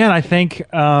 Again, I think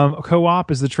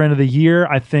co-op is the trend of the year.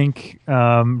 I think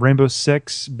Rainbow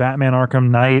Six, Batman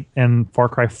Arkham Knight, and Far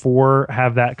Cry 4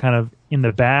 have that kind of in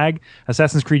the bag.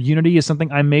 Assassin's Creed Unity is something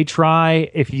I may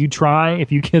try. If you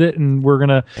get it, and we're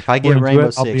gonna. If I get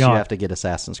Rainbow Six, you have to get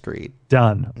Assassin's Creed.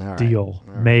 Done. All right. Deal. All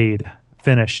right. Made.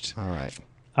 Finished. All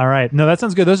right. No, that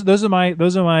sounds good. Those are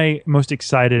my most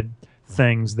excited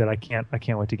things that I can't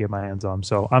wait to get my hands on.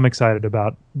 So I'm excited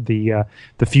about the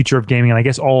future of gaming, and I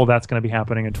guess all of that's going to be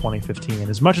happening in 2015. And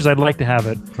as much as I'd like to have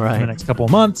it in the next couple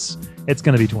of months, it's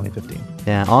going to be 2015.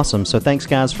 Yeah, awesome. So thanks,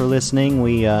 guys, for listening.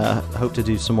 We hope to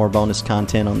do some more bonus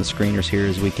content on the screeners here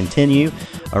as we continue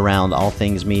around all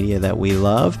things media that we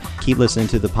love. Keep listening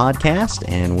to the podcast,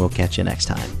 and we'll catch you next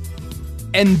time.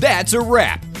 And that's a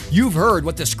wrap. You've heard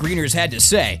what the screeners had to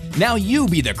say. Now you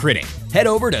be the critic. Head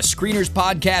over to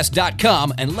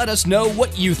screenerspodcast.com and let us know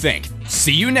what you think.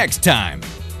 See you next time.